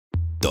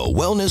The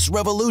Wellness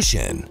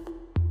Revolution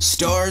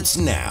starts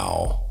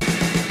now.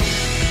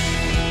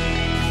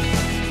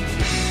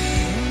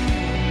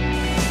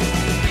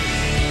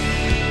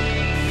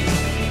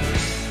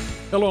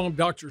 Hello, I'm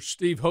Dr.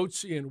 Steve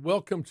Hotze, and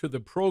welcome to the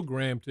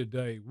program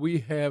today. We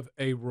have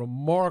a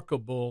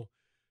remarkable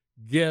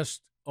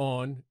guest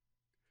on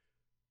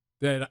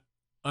that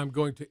I'm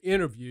going to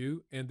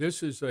interview, and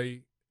this is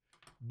a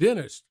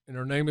dentist, and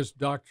her name is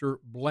Dr.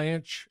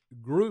 Blanche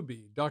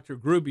Grube. Dr.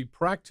 Grube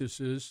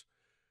practices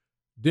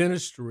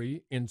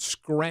dentistry in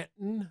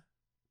Scranton,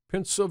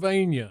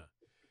 Pennsylvania,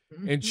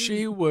 and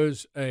she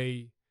was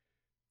a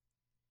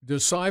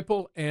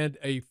disciple and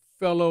a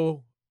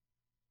fellow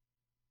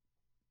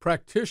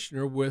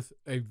practitioner with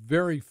a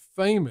very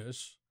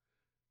famous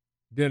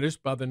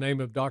dentist by the name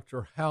of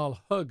Dr. Hal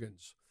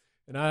Huggins.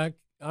 And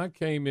I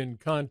came in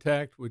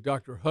contact with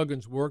Dr.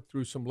 Huggins' work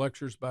through some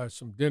lectures by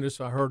some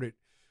dentists I heard at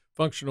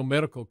functional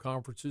medical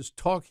conferences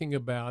talking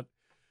about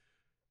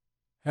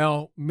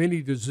how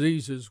many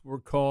diseases were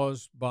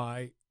caused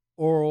by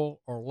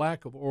oral or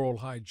lack of oral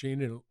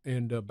hygiene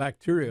and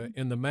bacteria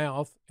in the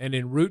mouth and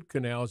in root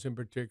canals in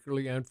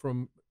particularly and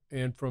from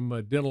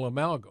dental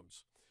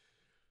amalgams.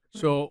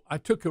 So I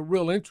took a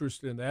real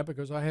interest in that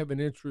because I have an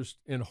interest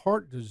in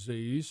heart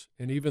disease.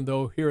 And even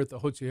though here at the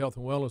Hotze Health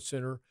and Wellness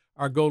Center,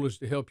 our goal is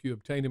to help you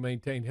obtain and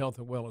maintain health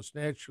and wellness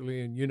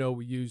naturally. And,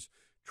 we use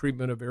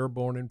treatment of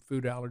airborne and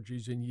food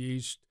allergies and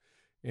yeast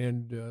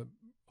and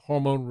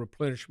hormone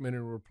replenishment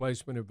and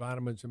replacement of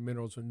vitamins and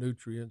minerals and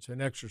nutrients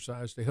and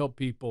exercise to help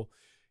people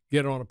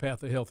get on a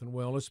path of health and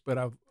wellness. But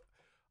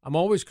I'm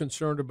always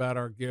concerned about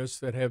our guests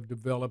that have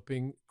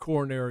developing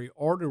coronary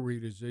artery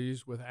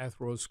disease with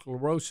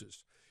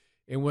atherosclerosis.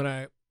 And when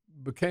I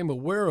became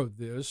aware of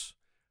this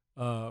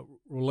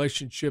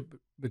relationship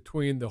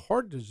between the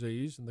heart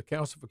disease and the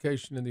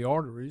calcification in the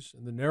arteries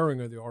and the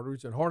narrowing of the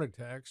arteries and heart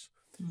attacks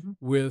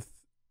with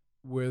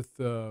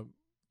the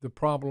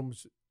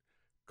problems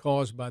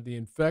caused by the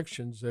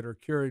infections that are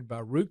carried by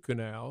root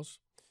canals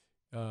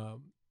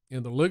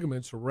in the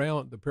ligaments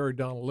around the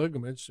periodontal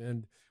ligaments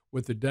and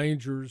with the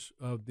dangers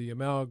of the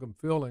amalgam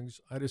fillings,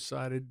 I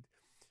decided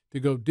to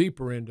go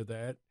deeper into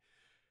that.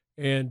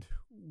 And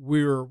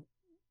we're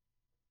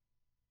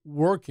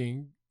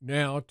working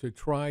now to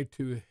try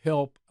to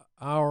help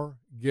our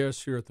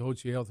guests here at the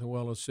Hotze Health and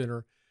Wellness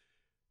Center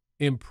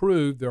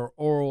improve their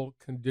oral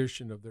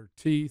condition of their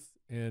teeth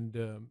and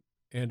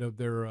of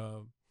their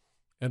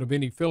and of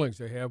any fillings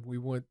they have. We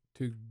want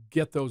to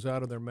get those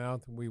out of their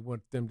mouth, and we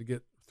want them to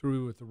get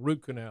through with the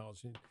root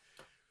canals. And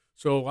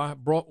so I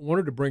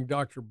wanted to bring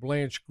Dr.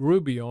 Blanche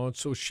Grube on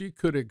so she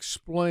could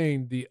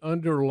explain the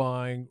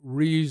underlying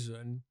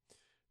reason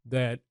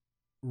that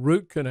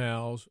root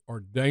canals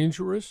are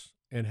dangerous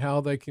and how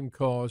they can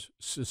cause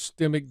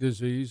systemic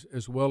disease,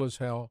 as well as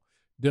how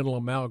dental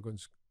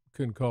amalgams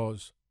can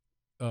cause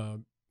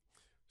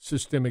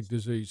systemic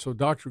disease. So,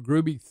 Dr.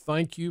 Grube,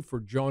 thank you for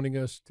joining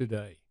us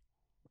today.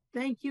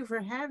 Thank you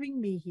for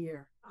having me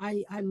here.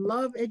 I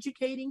love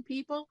educating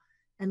people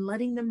and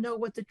letting them know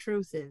what the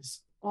truth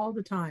is all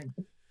the time.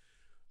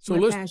 So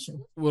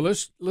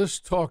let's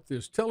talk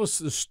this. Tell us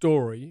the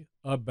story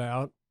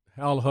about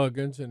Hal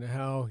Huggins and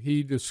how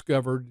he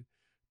discovered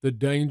the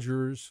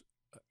dangers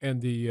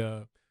and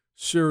the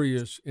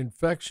serious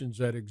infections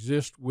that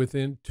exist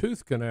within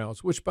tooth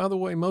canals, which, by the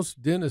way,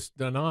 most dentists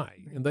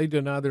deny, and they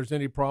deny there's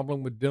any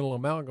problem with dental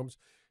amalgams.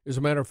 As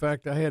a matter of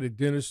fact, I had a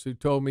dentist who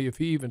told me if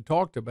he even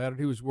talked about it,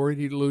 he was worried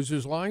he'd lose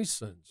his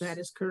license. That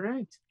is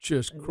correct.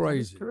 Just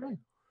crazy. That is correct.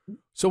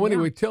 So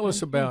anyway, tell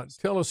us about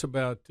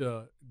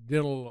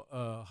dental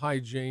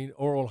hygiene,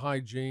 oral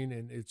hygiene,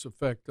 and its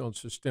effect on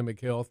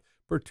systemic health,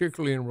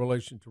 particularly in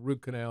relation to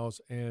root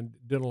canals and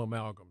dental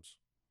amalgams.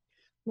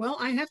 Well,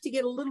 I have to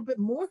get a little bit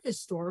more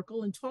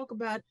historical and talk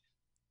about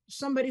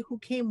somebody who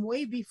came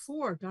way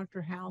before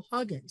Dr. Hal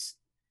Huggins,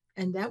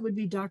 and that would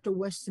be Dr.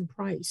 Weston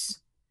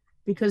Price.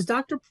 Because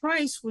Dr.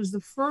 Price was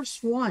the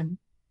first one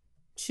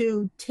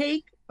to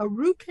take a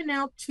root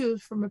canal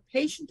tooth from a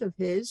patient of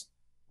his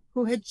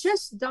who had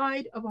just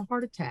died of a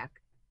heart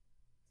attack.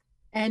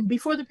 And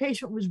before the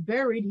patient was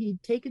buried,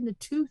 he'd taken the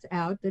tooth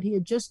out that he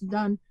had just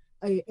done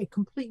a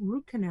complete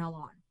root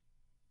canal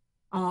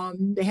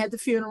on. They had the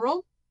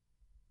funeral,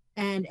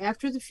 and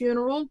after the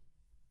funeral,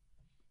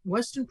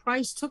 Weston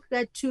Price took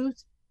that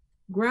tooth,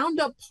 ground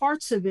up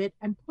parts of it,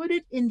 and put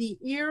it in the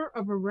ear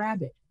of a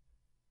rabbit.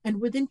 And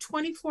within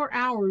 24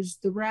 hours,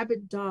 the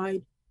rabbit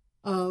died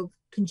of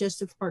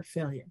congestive heart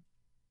failure.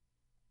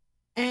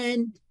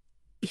 And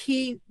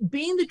he,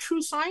 being the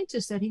true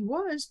scientist that he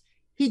was,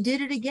 he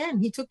did it again.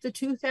 He took the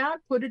tooth out,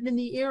 put it in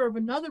the ear of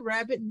another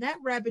rabbit, and that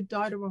rabbit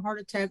died of a heart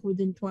attack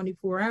within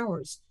 24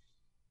 hours.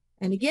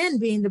 And again,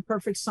 being the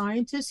perfect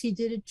scientist, he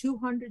did it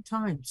 200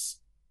 times.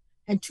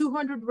 And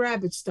 200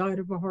 rabbits died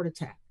of a heart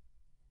attack.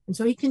 And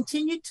so he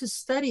continued to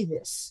study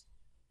this.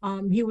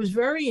 He was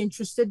very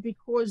interested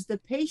because the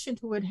patient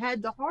who had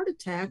had the heart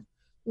attack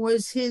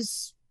was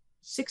his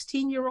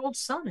 16-year-old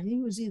son. I think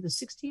he was either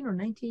 16 or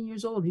 19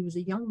 years old. He was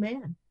a young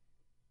man.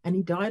 And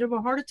he died of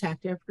a heart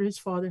attack after his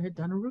father had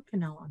done a root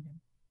canal on him.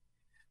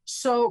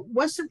 So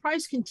Weston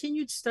Price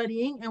continued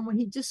studying, and what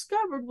he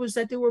discovered was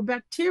that there were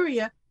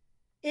bacteria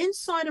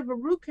inside of a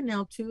root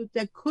canal tooth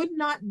that could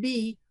not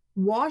be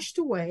washed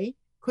away,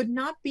 could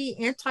not be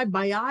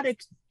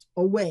antibiotic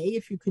away,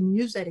 if you can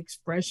use that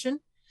expression,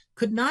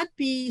 could not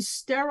be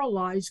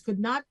sterilized, could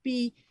not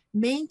be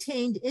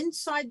maintained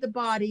inside the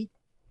body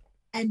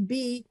and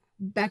be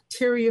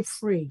bacteria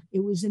free.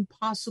 It was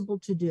impossible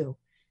to do.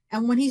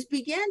 And when he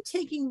began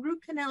taking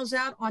root canals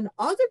out on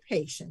other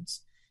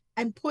patients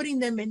and putting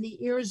them in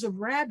the ears of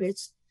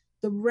rabbits,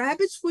 the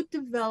rabbits would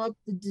develop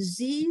the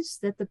disease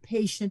that the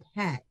patient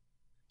had.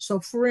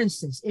 So for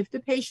instance, if the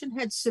patient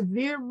had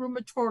severe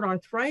rheumatoid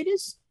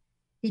arthritis,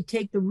 he'd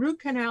take the root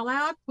canal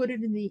out, put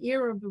it in the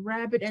ear of the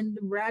rabbit, and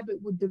the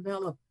rabbit would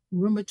develop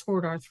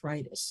rheumatoid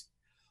arthritis.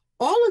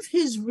 All of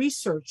his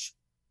research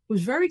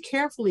was very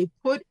carefully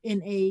put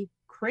in a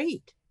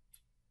crate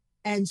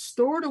and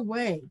stored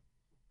away.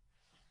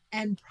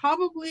 And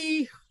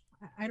probably,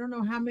 I don't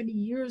know how many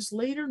years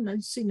later,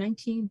 let's see,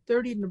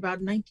 1930 and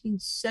about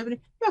 1970,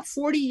 about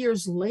 40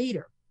 years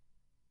later,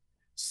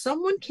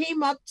 someone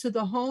came up to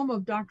the home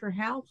of Dr.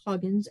 Hal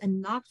Huggins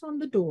and knocked on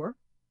the door.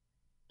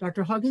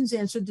 Dr. Huggins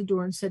answered the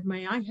door and said,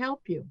 "May I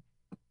help you?"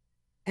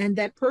 And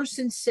that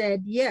person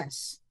said,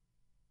 "Yes."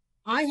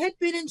 I had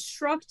been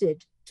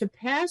instructed to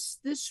pass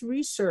this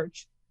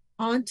research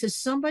on to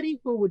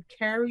somebody who would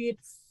carry it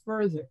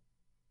further.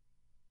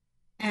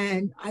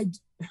 And I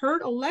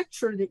heard a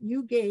lecture that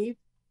you gave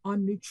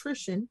on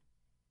nutrition,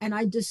 and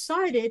I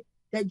decided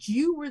that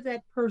you were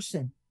that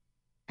person.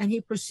 And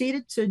he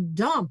proceeded to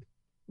dump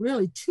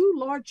really 2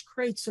 large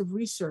crates of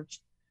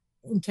research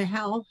into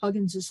Hal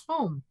Huggins's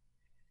home.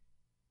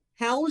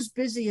 Hal was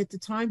busy at the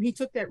time. He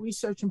took that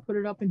research and put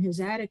it up in his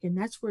attic, and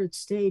that's where it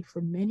stayed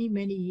for many,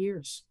 many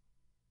years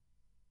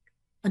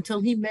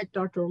until he met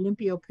Dr.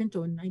 Olimpio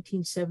Pinto in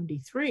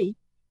 1973.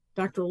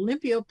 Dr.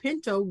 Olimpio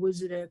Pinto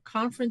was at a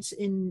conference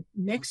in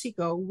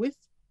Mexico with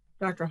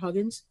Dr.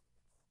 Huggins.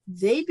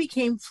 They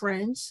became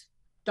friends.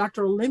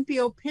 Dr.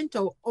 Olimpio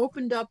Pinto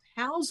opened up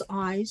Hal's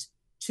eyes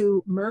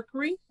to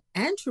mercury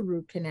and to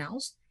root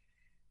canals.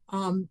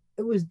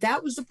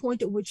 That was the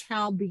point at which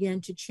Hal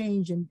began to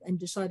change and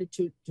decided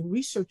to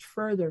research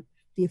further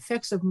the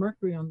effects of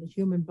mercury on the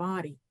human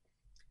body.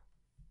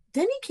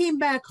 Then he came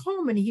back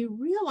home and he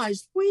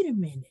realized, wait a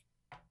minute,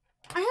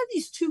 I have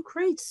these 2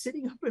 crates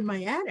sitting up in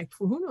my attic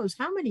for who knows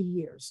how many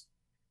years.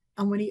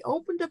 And when he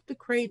opened up the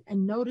crate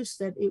and noticed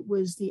that it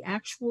was the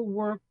actual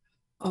work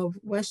of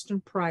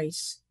Weston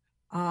Price,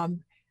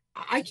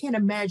 I can't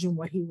imagine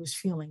what he was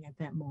feeling at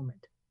that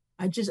moment.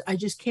 I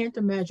just can't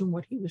imagine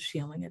what he was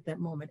feeling at that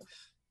moment.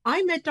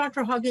 I met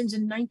Dr. Huggins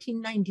in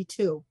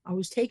 1992. I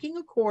was taking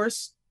a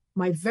course,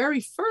 my very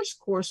first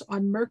course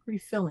on mercury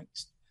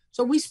fillings.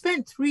 So we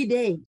spent 3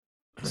 days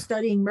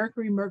studying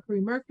mercury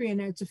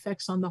and its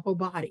effects on the whole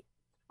body.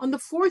 On the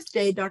 4th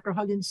day, Dr.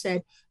 Huggins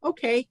said,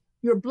 "Okay,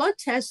 your blood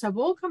tests have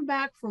all come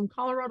back from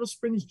Colorado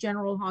Springs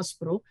General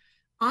Hospital.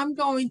 I'm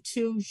going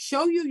to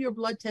show you your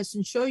blood tests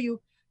and show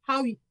you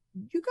how you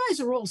guys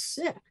are all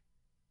sick."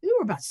 There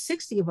were about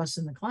 60 of us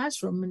in the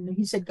classroom. And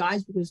he said,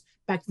 guys, because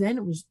back then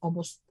it was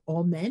almost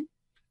all men.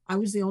 I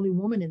was the only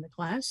woman in the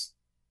class.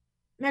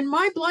 And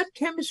my blood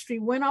chemistry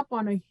went up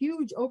on a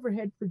huge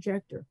overhead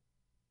projector.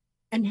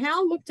 And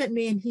Hal looked at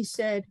me and he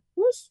said,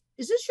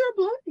 "Is this your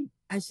blood?"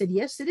 I said,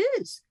 "Yes, it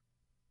is."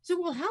 He said,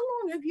 "Well, how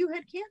long have you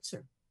had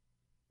cancer?"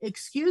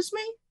 Excuse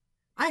me?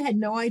 I had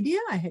no idea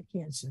I had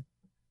cancer.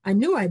 I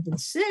knew I'd been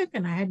sick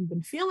and I hadn't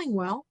been feeling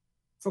well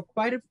for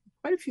quite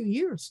a few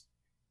years.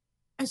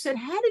 I said,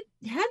 how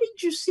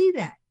did you see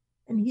that?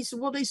 And he said,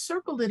 "Well, they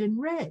circled it in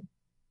red."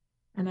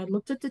 And I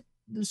looked at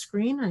the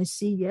screen and I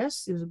see,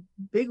 yes, there's a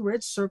big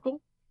red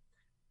circle.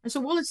 I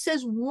said, "Well, it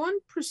says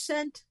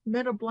 1%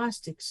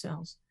 metablastic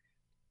cells."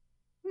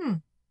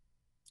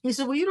 He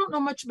said, "Well, you don't know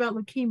much about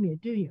leukemia,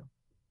 do you?"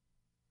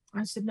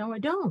 I said, "No, I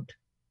don't."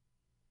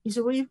 He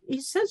said, "Well,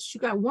 he says you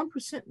got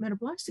 1%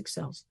 metablastic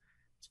cells."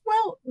 I said,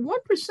 "Well,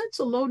 1%'s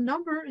a low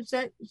number. Is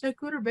that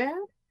good or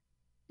bad?"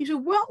 He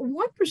said, "Well,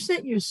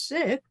 1% you're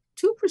sick,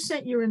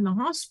 2% you're in the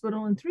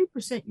hospital, and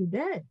 3% you're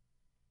dead."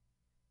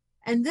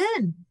 And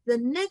then the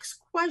next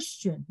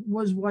question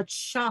was what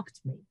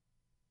shocked me.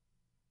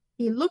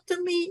 He looked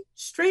at me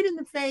straight in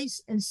the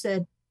face and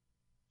said,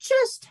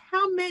 "Just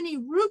how many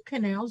root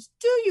canals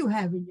do you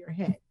have in your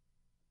head?"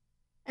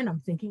 And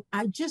I'm thinking,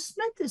 I just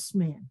met this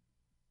man.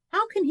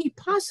 How can he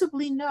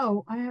possibly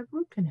know I have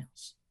root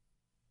canals?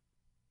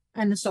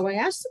 And so I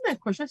asked him that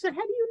question. I said,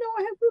 "How do you know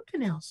I have root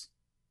canals?"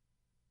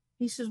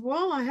 He says,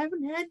 "Well, I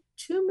haven't had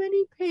too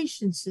many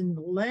patients in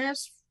the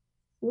last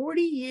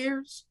 40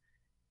 years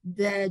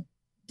that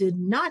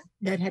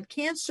had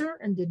cancer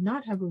and did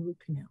not have a root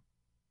canal."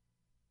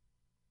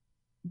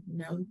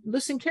 Now,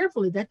 listen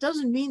carefully. That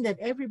doesn't mean that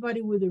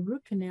everybody with a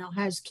root canal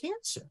has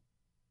cancer,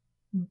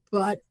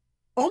 but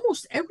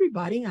almost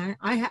everybody,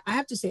 I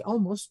have to say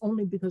almost,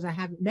 only because I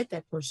haven't met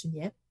that person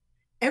yet,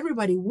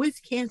 everybody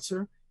with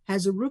cancer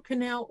has a root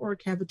canal or a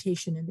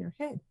cavitation in their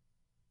head.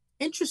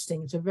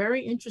 Interesting. It's a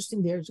very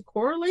interesting, there's a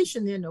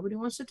correlation there. Nobody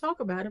wants to talk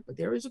about it, but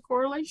there is a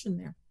correlation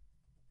there.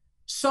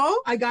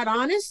 So I got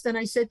honest and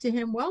I said to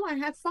him, well, I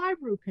have 5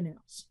 root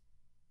canals.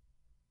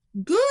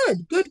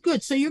 Good, good,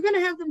 good. So you're going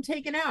to have them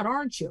taken out,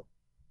 aren't you?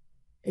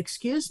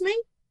 Excuse me?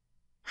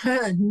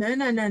 No,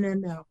 no, no, no,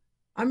 no.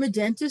 I'm a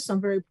dentist. I'm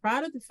very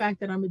proud of the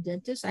fact that I'm a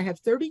dentist. I have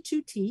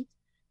 32 teeth,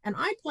 and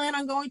I plan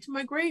on going to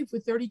my grave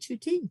with 32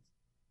 teeth.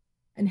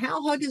 And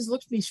Hal Huggins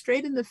looked me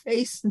straight in the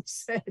face and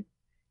said,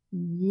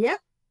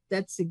 yep,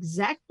 that's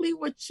exactly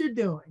what you're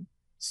doing,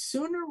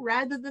 sooner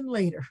rather than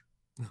later.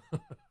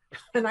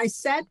 And I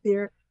sat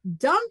there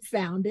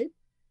dumbfounded,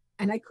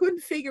 and I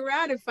couldn't figure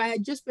out if I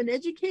had just been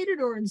educated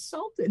or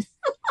insulted.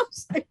 I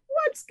was like,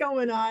 what's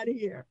going on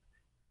here?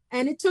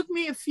 And it took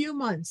me a few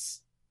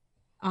months.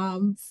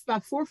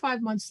 About 4 or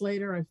 5 months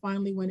later, I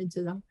finally went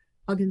into the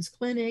Huggins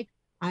clinic.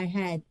 I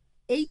had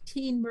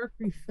 18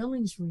 mercury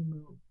fillings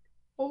removed.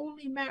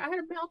 Holy mackerel, I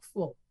had a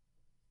mouthful.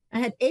 I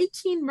had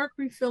 18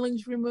 mercury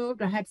fillings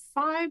removed. I had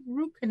 5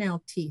 root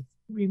canal teeth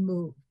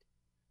removed.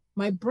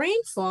 My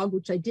brain fog,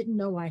 which I didn't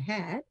know I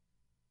had,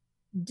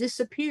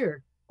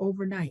 disappeared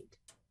overnight.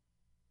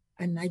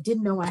 And I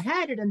didn't know I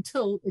had it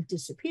until it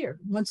disappeared.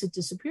 Once it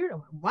disappeared, I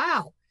went,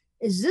 wow,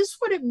 is this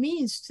what it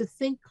means to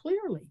think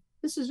clearly?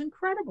 This is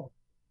incredible.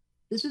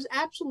 This is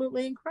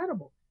absolutely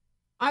incredible.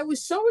 I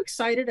was so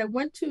excited. I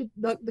went to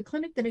the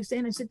clinic the next day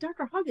and I said,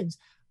 Dr. Huggins,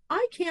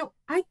 I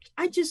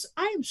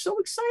am so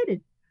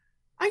excited.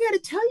 I got to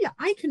tell you,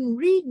 I can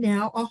read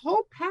now a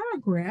whole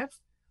paragraph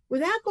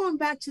without going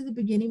back to the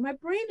beginning. My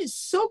brain is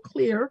so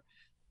clear.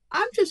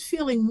 I'm just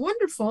feeling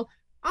wonderful.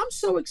 I'm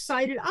so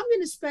excited. I'm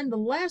going to spend the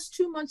last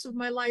 2 months of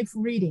my life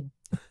reading.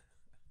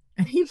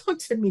 And he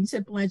looked at me and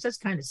said, Blanche, that's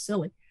kind of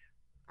silly.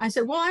 I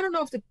said, well, I don't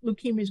know if the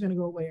leukemia is going to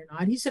go away or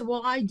not. He said,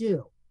 well, I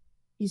do.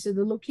 He said,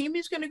 the leukemia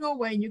is going to go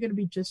away and you're going to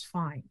be just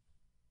fine.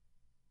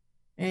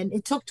 And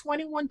it took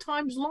 21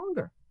 times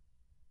longer.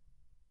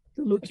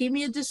 The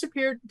leukemia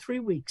disappeared in 3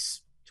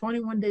 weeks,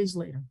 21 days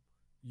later.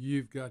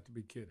 You've got to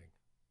be kidding.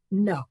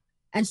 No.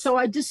 And so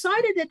I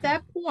decided at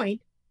that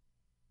point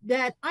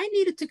that I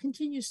needed to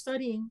continue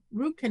studying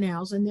root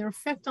canals and their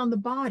effect on the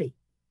body.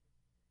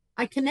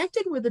 I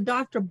connected with a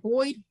Dr.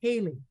 Boyd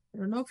Haley. I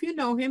don't know if you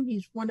know him.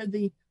 He's one of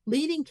the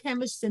leading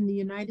chemists in the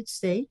United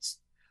States.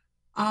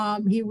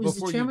 He was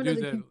Before the chairman you do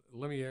of the... that,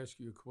 let me ask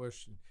you a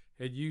question.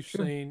 Had you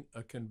seen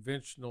a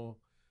conventional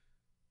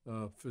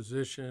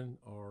physician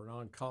or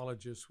an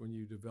oncologist when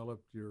you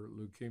developed your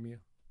leukemia?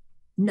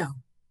 No.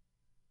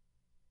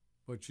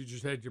 But you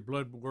just had your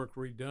blood work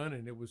redone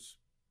and it was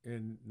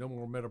in no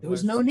more metablastic? There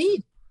was no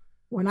need.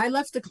 When I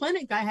left the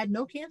clinic, I had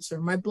no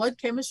cancer. My blood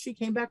chemistry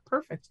came back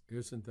perfect.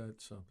 Isn't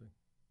that something?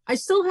 I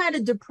still had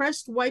a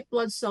depressed white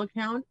blood cell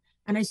count,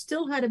 and I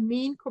still had a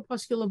mean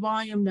corpuscular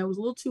volume that was a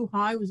little too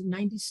high. It was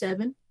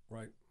 97.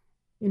 Right.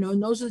 You know,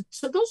 and those are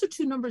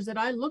 2 numbers that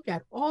I look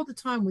at all the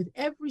time with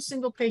every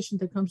single patient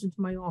that comes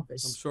into my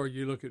office. I'm sorry,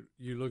 you look at.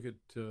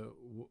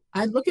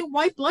 I look at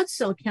white blood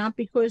cell count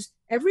because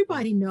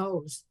everybody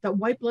knows that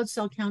white blood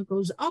cell count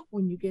goes up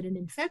when you get an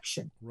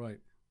infection. Right.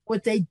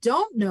 What they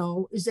don't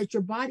know is that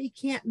your body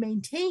can't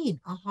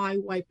maintain a high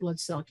white blood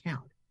cell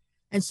count.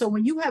 And so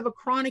when you have a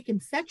chronic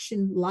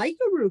infection like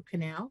a root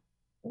canal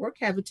or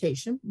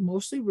cavitation,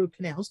 mostly root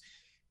canals,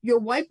 your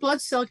white blood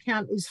cell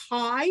count is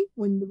high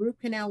when the root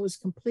canal was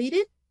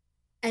completed,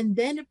 and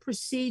then it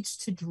proceeds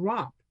to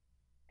drop.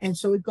 And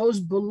so it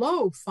goes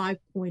below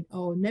 5.0.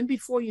 And then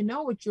before you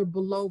know it, you're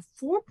below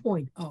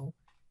 4.0.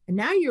 And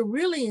now you're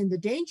really in the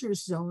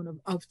dangerous zone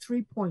of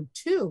 3.2,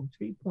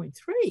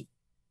 3.3.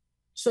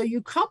 So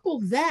you couple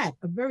that,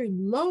 a very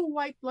low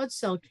white blood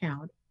cell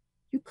count,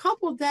 you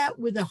couple that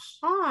with a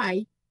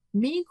high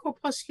mean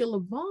corpuscular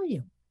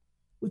volume,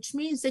 which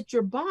means that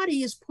your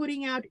body is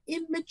putting out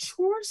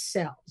immature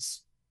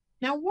cells.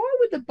 Now, why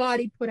would the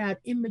body put out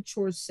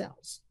immature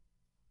cells?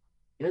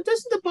 You know,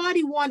 doesn't the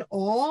body want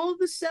all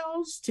the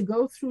cells to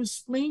go through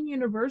spleen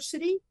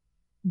university,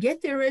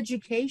 get their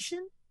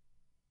education?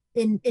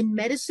 In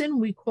medicine,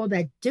 we call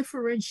that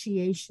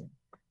differentiation.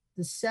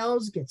 The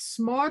cells get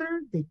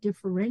smarter, they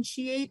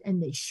differentiate,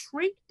 and they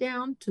shrink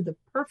down to the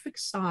perfect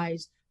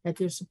size that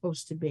they're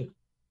supposed to be.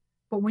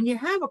 But when you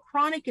have a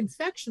chronic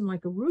infection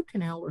like a root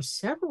canal or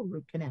several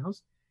root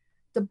canals,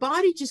 the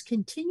body just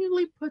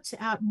continually puts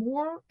out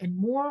more and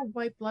more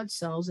white blood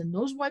cells, and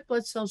those white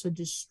blood cells are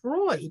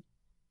destroyed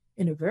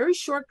in a very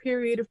short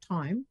period of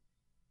time.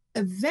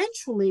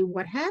 Eventually,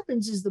 what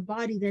happens is the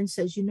body then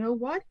says, you know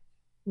what?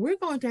 We're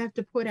going to have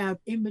to put out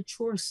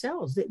immature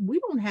cells that we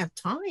don't have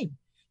time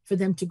for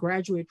them to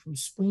graduate from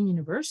spleen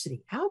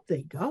university. Out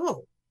they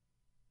go.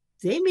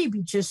 They may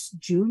be just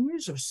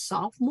juniors or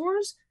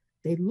sophomores.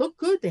 They look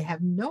good. They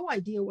have no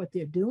idea what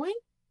they're doing,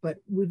 but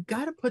we've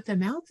got to put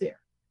them out there.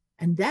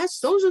 And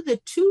those are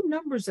the 2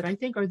 numbers that I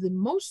think are the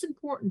most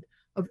important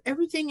of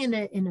everything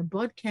in a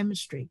blood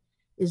chemistry,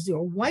 is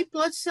your white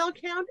blood cell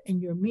count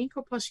and your mean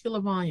corpuscular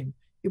volume.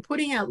 You're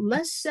putting out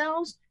less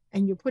cells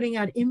and you're putting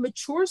out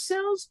immature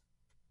cells.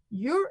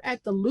 You're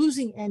at the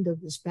losing end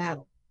of this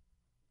battle.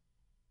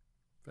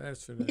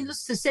 Fascinating.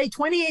 Needless to say,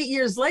 28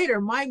 years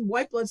later, my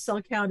white blood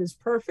cell count is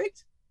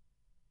perfect,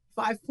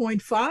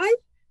 5.5,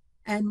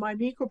 and my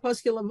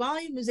mucopuscular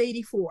volume is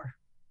 84.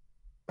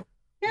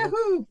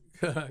 Yahoo!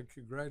 Well,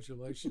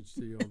 congratulations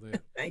to you on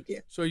that. Thank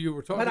you. So you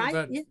were talking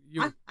about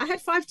I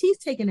had 5 teeth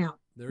taken out.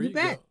 There you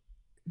bet.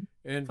 Go.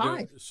 And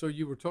 5. So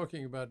you were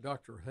talking about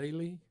Dr.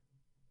 Haley?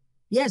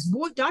 Yes,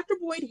 Dr.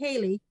 Boyd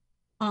Haley.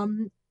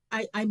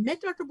 I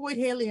met Dr. Boyd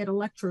Haley at a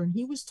lecture, and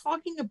he was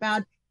talking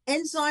about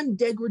enzyme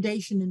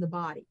degradation in the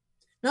body.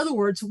 In other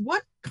words,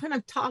 what kind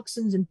of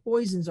toxins and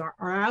poisons are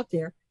out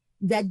there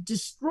that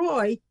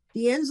destroy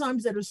the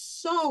enzymes that are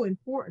so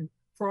important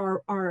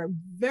for our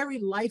very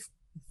life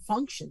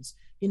functions?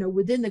 You know,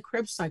 within the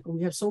Krebs cycle,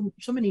 we have so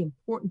many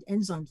important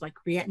enzymes like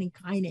creatine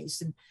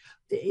kinase, and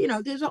you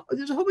know, there's a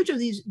whole bunch of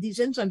these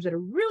enzymes that are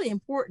really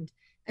important.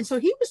 And so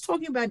he was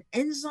talking about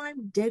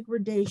enzyme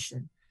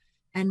degradation,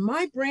 and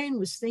my brain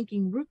was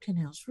thinking root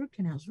canals, root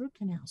canals, root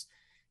canals.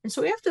 And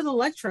so after the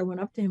lecture, I went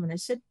up to him and I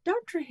said,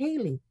 Dr.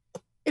 Haley,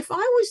 if I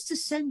was to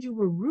send you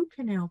a root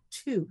canal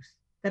tooth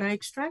that I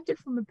extracted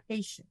from a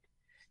patient,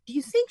 do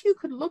you think you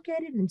could look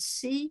at it and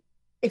see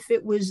if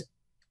it was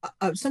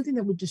something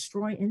that would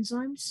destroy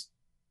enzymes?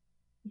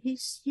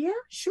 He's, yeah,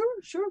 sure,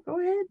 go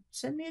ahead,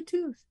 send me a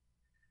tooth.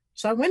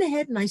 So I went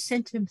ahead and I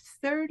sent him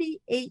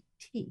 38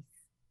 teeth.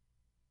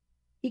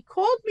 He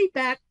called me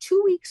back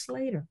 2 weeks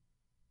later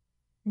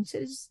and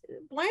says,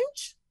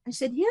 Blanche? I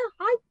said, yeah,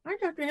 hi,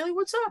 Dr. Haley,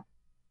 what's up?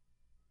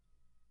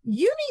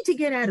 You need to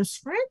get out of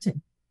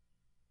Scranton.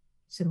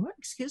 I said, what,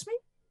 excuse me?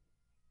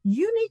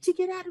 You need to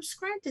get out of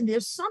Scranton.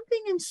 There's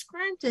something in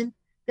Scranton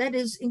that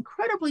is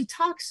incredibly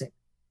toxic,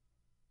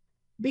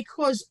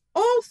 because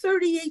all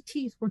 38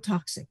 teeth were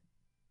toxic.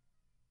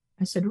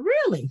 I said,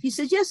 really? He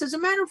said, yes, as a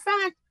matter of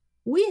fact,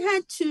 we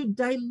had to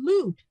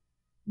dilute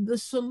the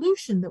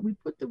solution that we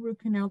put the root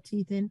canal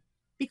teeth in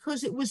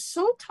because it was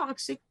so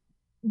toxic,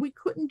 we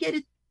couldn't get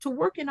it to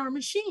work in our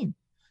machine.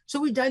 So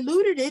we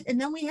diluted it,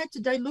 and then we had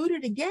to dilute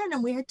it again,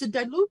 and we had to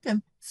dilute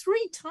them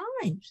 3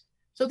 times.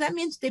 So that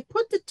means they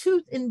put the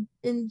tooth in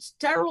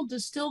sterile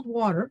distilled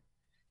water,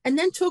 and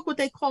then took what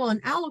they call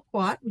an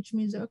aliquot, which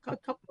means a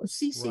couple of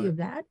cc of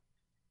that.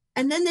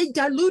 And then they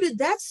diluted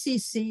that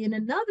cc in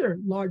another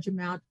large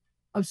amount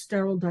of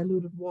sterile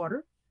diluted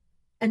water.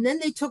 And then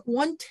they took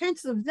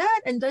 1/10 of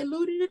that and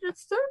diluted it a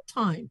 3rd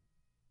time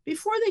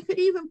before they could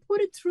even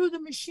put it through the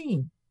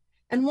machine.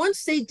 And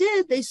once they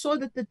did, they saw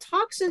that the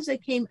toxins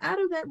that came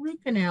out of that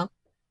root canal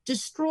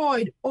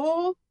destroyed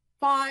all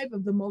 5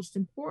 of the most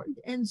important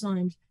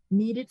enzymes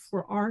needed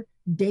for our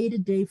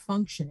day-to-day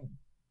functioning.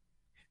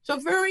 So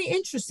very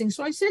interesting.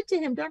 So I said to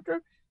him,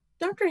 Dr.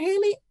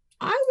 Haley,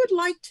 I would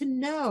like to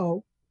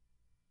know,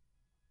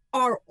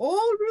 are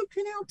all root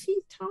canal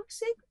teeth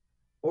toxic?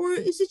 Or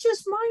is it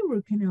just my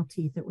root canal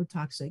teeth that were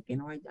toxic? You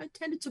know, I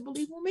tended to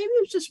believe, well, maybe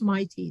it was just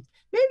my teeth.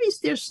 Maybe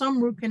there's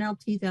some root canal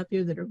teeth out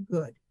there that are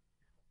good.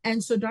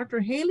 And so Dr.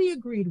 Haley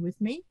agreed with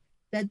me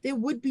that there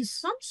would be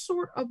some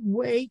sort of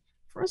way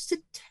for us to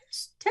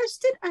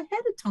test it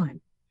ahead of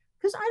time.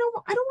 Because I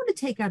don't want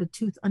to take out a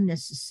tooth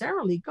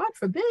unnecessarily, God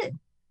forbid.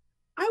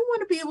 I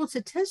want to be able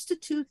to test a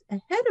tooth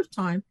ahead of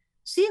time,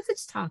 see if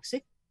it's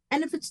toxic.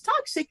 And if it's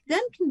toxic,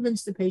 then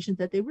convince the patient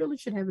that they really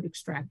should have it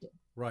extracted.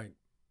 Right.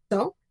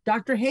 So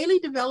Dr. Haley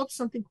developed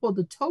something called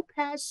the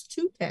Topaz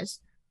 2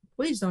 test.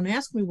 Please don't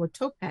ask me what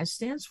Topaz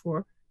stands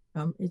for.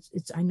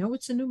 I know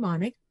it's a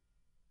mnemonic.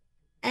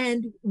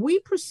 And we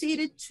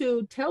proceeded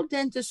to tell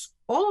dentists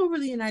all over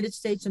the United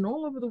States and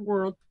all over the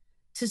world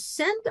to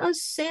send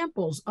us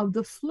samples of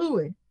the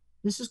fluid.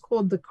 This is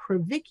called the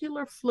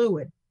crevicular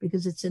fluid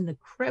because it's in the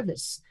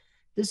crevice.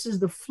 This is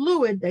the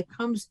fluid that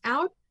comes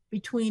out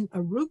between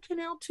a root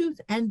canal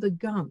tooth and the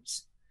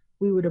gums.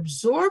 We would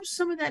absorb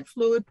some of that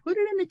fluid, put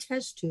it in a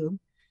test tube,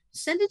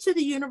 send it to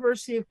the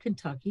University of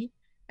Kentucky,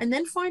 and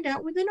then find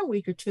out within a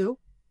week or 2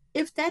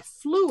 if that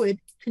fluid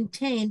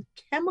contained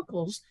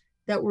chemicals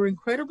that were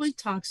incredibly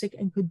toxic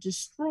and could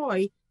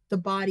destroy the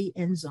body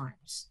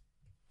enzymes.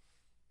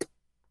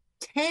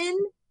 10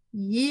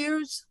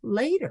 years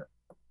later,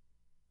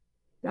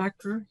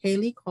 Dr.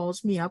 Haley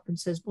calls me up and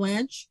says,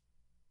 Blanche,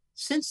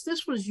 since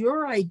this was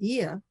your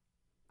idea,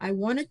 I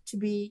wanted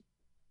to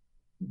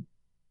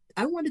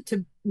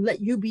let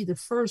you be the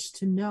first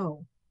to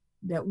know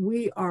that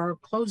we are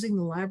closing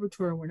the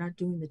laboratory. We're not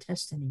doing the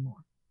test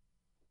anymore.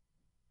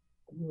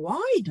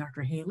 Why,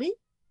 Dr. Haley?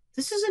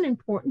 This is an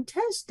important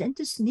test.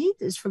 Dentists need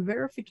this for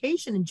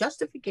verification and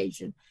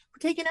justification for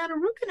taking out a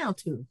root canal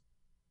tooth.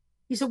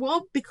 He said,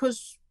 well,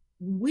 because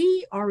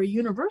we are a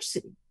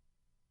university.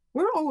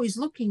 We're always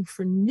looking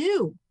for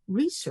new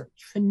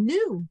research, for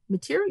new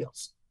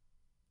materials.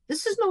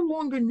 This is no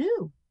longer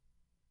new.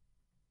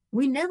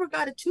 We never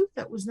got a tooth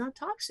that was not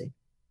toxic.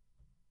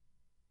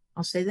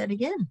 I'll say that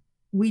again.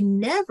 We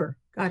never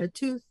got a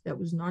tooth that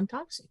was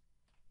non-toxic.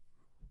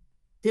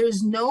 There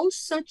is no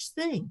such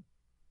thing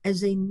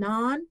as a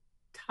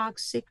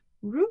non-toxic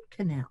root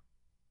canal.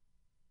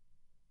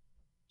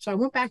 So I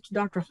went back to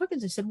Dr.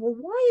 Huggins. I said, well,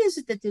 why is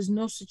it that there's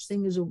no such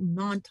thing as a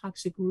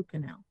non-toxic root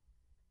canal?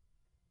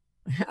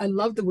 I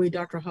love the way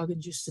Dr.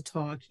 Huggins used to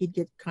talk. He'd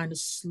get kind of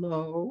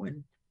slow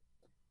and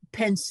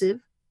pensive.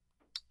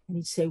 And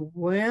he'd say,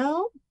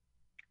 well,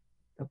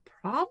 The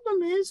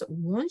problem is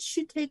once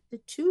you take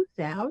the tooth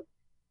out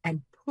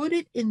and put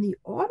it in the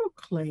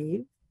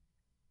autoclave,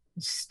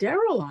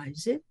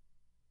 sterilize it,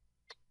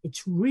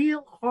 it's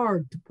real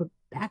hard to put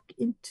back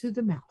into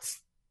the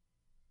mouth.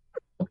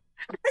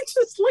 I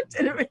just looked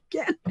at him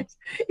again.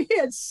 He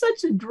had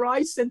such a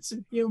dry sense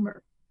of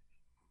humor.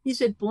 He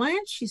said,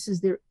 Blanche, he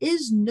says, there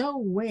is no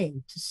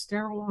way to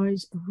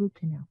sterilize a root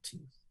canal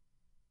tooth.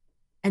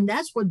 And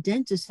that's what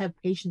dentists have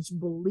patients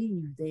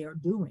believe they are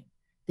doing.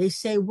 They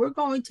say, we're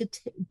going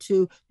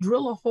to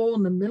drill a hole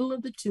in the middle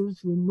of the tooth,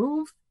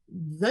 remove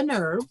the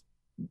nerve.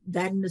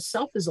 That in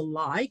itself is a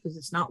lie because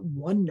it's not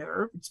one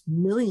nerve, it's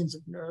millions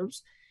of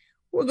nerves.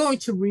 We're going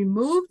to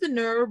remove the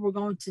nerve, we're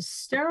going to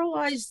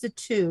sterilize the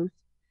tooth,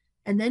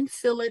 and then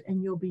fill it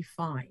and you'll be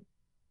fine.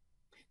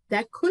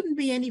 That couldn't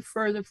be any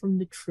further from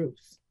the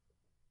truth.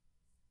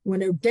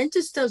 When a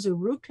dentist does a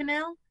root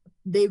canal,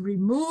 they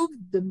remove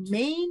the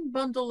main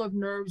bundle of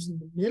nerves in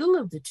the middle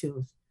of the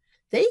tooth.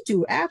 They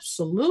do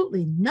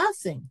absolutely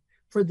nothing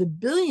for the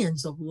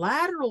billions of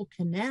lateral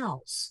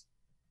canals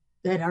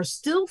that are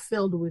still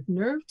filled with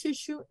nerve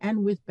tissue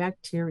and with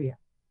bacteria.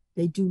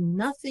 They do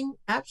nothing,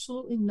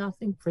 absolutely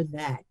nothing for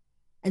that.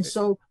 And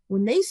so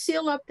when they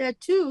seal up that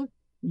tooth,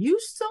 you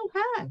still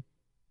have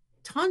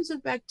tons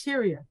of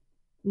bacteria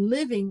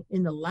living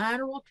in the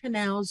lateral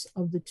canals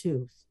of the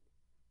tooth.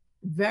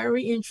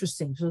 Very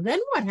interesting. So then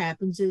what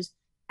happens is,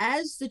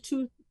 as the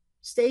tooth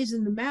stays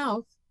in the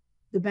mouth,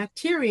 the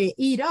bacteria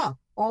eat up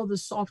all the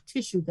soft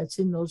tissue that's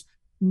in those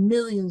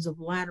millions of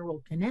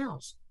lateral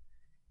canals.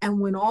 And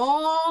when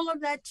all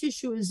of that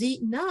tissue is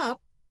eaten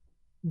up,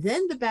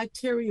 then the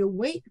bacteria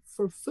wait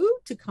for food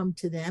to come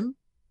to them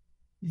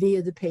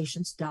via the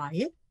patient's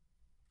diet.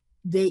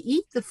 They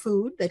eat the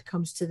food that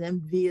comes to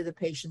them via the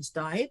patient's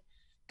diet.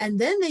 And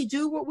then they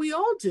do what we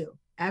all do.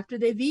 After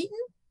they've eaten,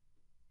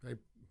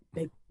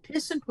 they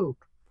piss and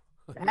poop.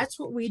 That's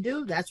what we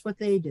do. That's what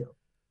they do.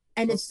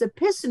 And it's the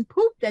piss and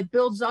poop that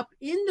builds up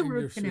in the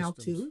root canal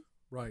tooth,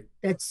 right,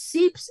 that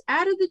seeps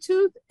out of the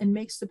tooth and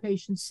makes the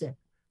patient sick.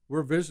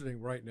 We're visiting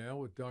right now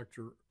with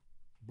Dr.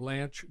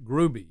 Blanche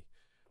Grube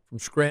from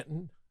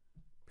Scranton,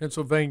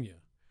 Pennsylvania.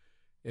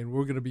 And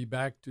we're going to be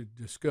back to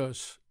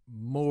discuss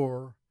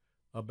more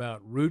about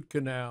root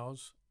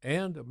canals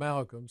and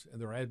amalgams and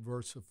their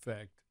adverse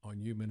effect on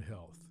human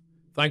health.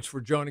 Thanks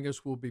for joining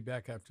us. We'll be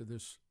back after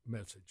this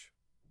message.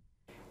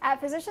 At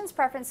Physicians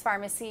Preference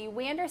Pharmacy,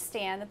 we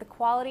understand that the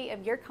quality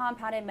of your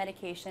compounded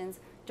medications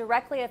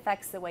directly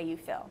affects the way you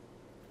feel,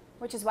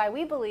 which is why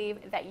we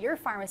believe that your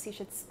pharmacy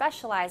should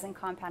specialize in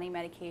compounding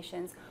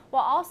medications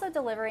while also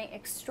delivering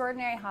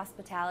extraordinary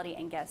hospitality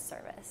and guest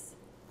service.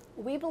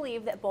 We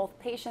believe that both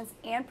patients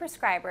and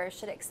prescribers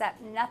should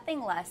accept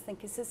nothing less than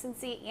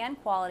consistency and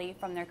quality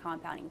from their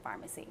compounding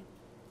pharmacy.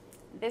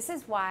 This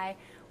is why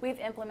we've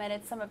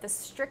implemented some of the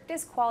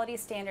strictest quality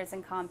standards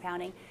in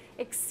compounding,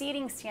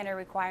 exceeding standard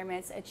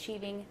requirements,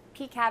 achieving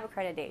PCAB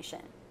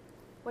accreditation,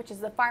 which is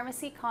the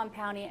Pharmacy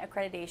Compounding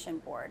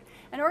Accreditation Board,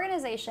 an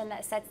organization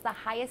that sets the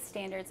highest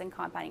standards in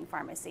compounding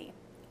pharmacy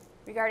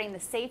regarding the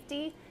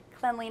safety,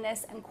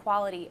 cleanliness, and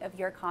quality of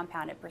your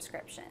compounded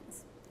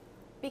prescriptions.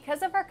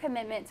 Because of our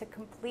commitment to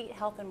complete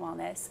health and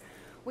wellness,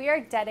 we are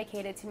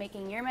dedicated to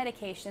making your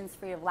medications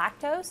free of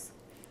lactose,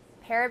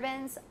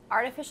 parabens,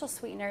 artificial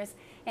sweeteners,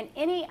 and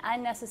any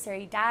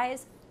unnecessary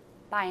dyes,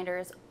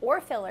 binders,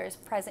 or fillers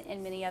present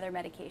in many other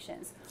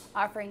medications,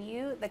 offering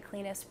you the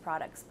cleanest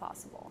products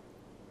possible.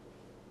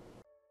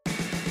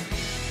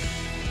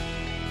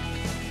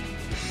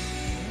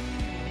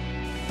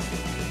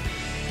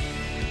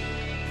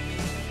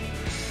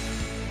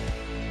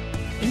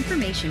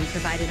 Information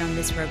provided on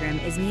this program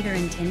is neither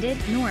intended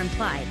nor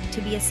implied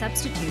to be a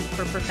substitute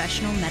for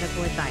professional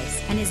medical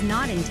advice and is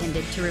not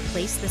intended to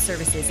replace the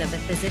services of a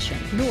physician,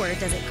 nor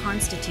does it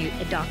constitute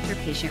a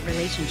doctor-patient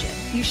relationship.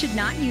 You should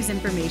not use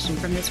information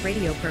from this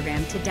radio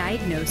program to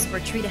diagnose or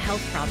treat a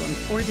health problem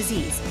or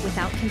disease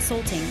without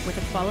consulting with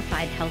a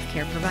qualified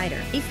healthcare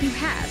provider. If you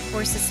have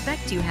or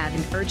suspect you have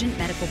an urgent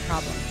medical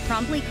problem,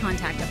 promptly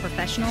contact a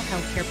professional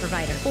healthcare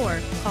provider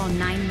or call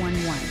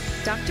 911.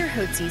 Dr.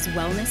 Hotze's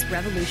Wellness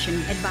Revolution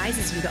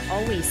advises you to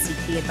always seek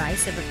the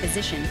advice of a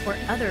physician or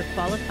other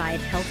qualified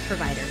health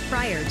provider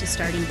prior to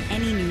starting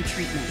any new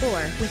treatment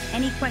or with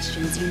any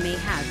questions you may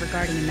have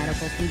regarding a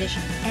medical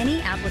condition.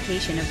 Any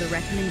application of the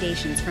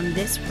recommendations from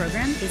this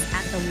program is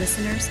at the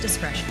listener's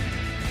discretion.